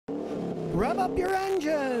Rev up your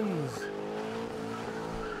engines.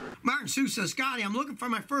 Martin Sue says, Scotty, I'm looking for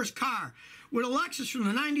my first car. Would a Lexus from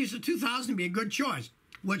the 90s to 2000 be a good choice?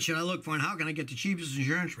 What should I look for and how can I get the cheapest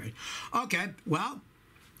insurance rate? Okay, well,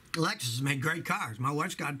 Lexus has made great cars. My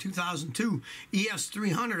wife's got a 2002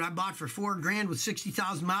 ES300 I bought for $4,000 with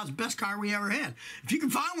 60,000 miles. Best car we ever had. If you can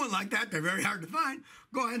find one like that, they're very hard to find.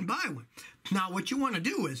 Go ahead and buy one. Now, what you want to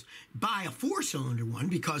do is buy a 4-cylinder one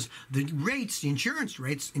because the rates, the insurance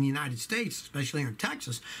rates in the United States, especially here in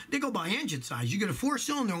Texas, they go by engine size. You get a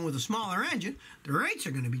 4-cylinder one with a smaller engine, the rates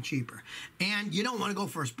are going to be cheaper. And you don't want to go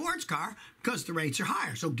for a sports car because the rates are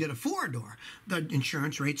higher. So get a 4-door. The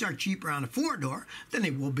insurance rates are cheaper on a 4-door than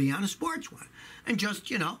they will be on a sports one. And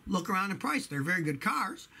just, look around the price. They're very good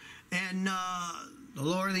cars. And the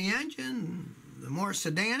lower the engine, the more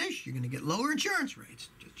sedanish, you're going to get lower insurance rates.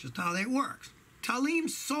 Just how that works. Talim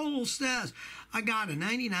Soul says, I got a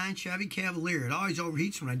 99 Chevy Cavalier. It always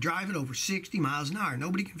overheats when I drive it over 60 miles an hour.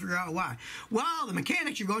 Nobody can figure out why. Well, the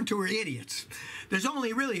mechanics you're going to are idiots. There's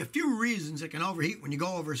only really a few reasons it can overheat when you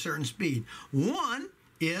go over a certain speed. One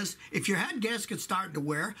is if your head gasket's starting to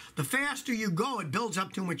wear, the faster you go, it builds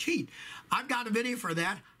up too much heat. I've got a video for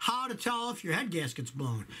that, how to tell if your head gasket's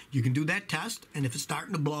blown. You can do that test, and if it's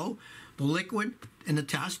starting to blow, the liquid in the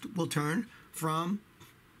test will turn from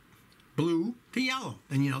blue to yellow.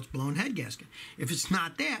 Then it's blown head gasket. If it's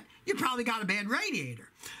not that, you probably got a bad radiator.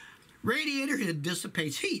 Radiator, it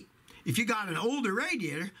dissipates heat. If you got an older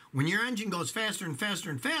radiator, when your engine goes faster and faster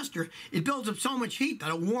and faster, it builds up so much heat that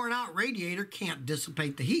a worn-out radiator can't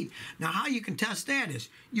dissipate the heat. Now, how you can test that is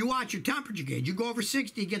you watch your temperature gauge. You go over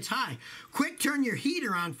 60, it gets high. Quick turn your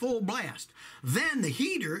heater on full blast. Then the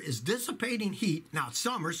heater is dissipating heat. Now, it's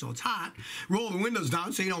summer, so it's hot. Roll the windows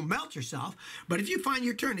down so you don't melt yourself. But if you find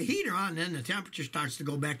you turn the heater on, then the temperature starts to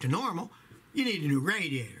go back to normal, you need a new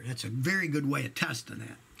radiator. That's a very good way of testing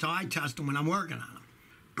that. So I test them when I'm working on them.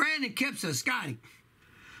 Brandon Kipp says, Scotty,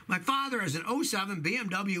 my father has an '07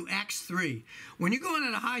 BMW X3. When you're going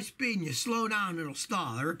at a high speed and you slow down, it'll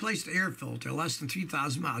stall. I replaced the air filter less than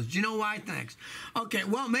 3,000 miles. Do you know why? Thanks. Okay,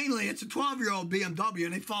 well, mainly it's a 12-year-old BMW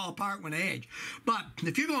and they fall apart when they age. But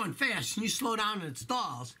if you're going fast and you slow down and it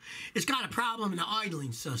stalls, it's got a problem in the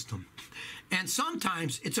idling system. And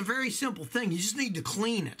sometimes it's a very simple thing. You just need to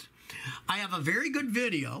clean it. I have a very good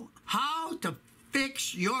video, how to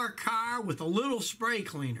fix your car with a little spray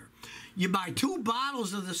cleaner. You buy 2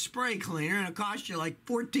 bottles of the spray cleaner and it costs you like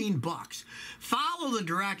 14 bucks. Follow the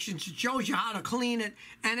directions. It shows you how to clean it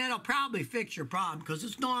and it'll probably fix your problem because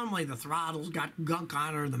it's normally the throttle's got gunk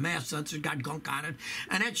on it or the mass sensor's got gunk on it,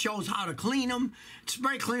 and that shows how to clean them.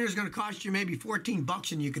 Spray cleaner is going to cost you maybe 14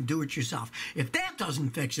 bucks and you can do it yourself. If that doesn't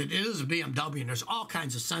fix it, it is a BMW and there's all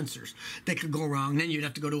kinds of sensors that could go wrong. Then you'd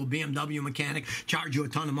have to go to a BMW mechanic, charge you a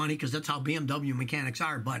ton of money because that's how BMW mechanics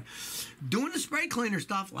are. But doing the spray cleaner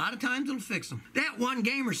stuff, a lot of times it'll fix them. That one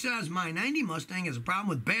gamer says, my 90 Mustang has a problem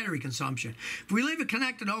with battery consumption. If we leave it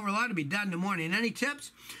connected overload, it'll be dead in the morning. Any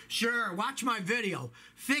tips? Sure, watch my video.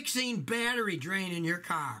 Fixing battery drain in your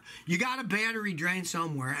car. You got a battery drain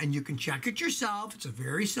somewhere and you can check it yourself. It's a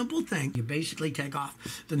very simple thing. You basically take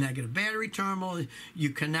off the negative battery terminal, you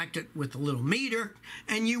connect it with a little meter,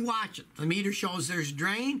 and you watch it. The meter shows there's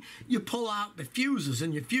drain. You pull out the fuses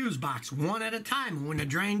in your fuse box one at a time. And when the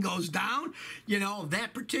drain goes down,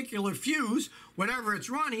 that particular fuse, whatever it's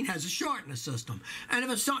running, has a short in the system. And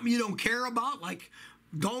if it's something you don't care about, like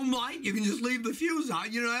dome light, you can just leave the fuse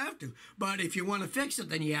out. You don't have to. But if you want to fix it,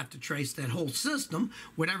 then you have to trace that whole system,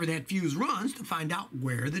 whatever that fuse runs, to find out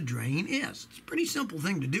where the drain is. It's a pretty simple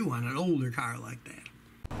thing to do on an older car like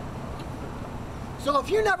that. So if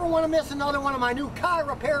you never want to miss another one of my new car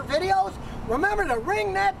repair videos, remember to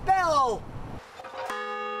ring that bell.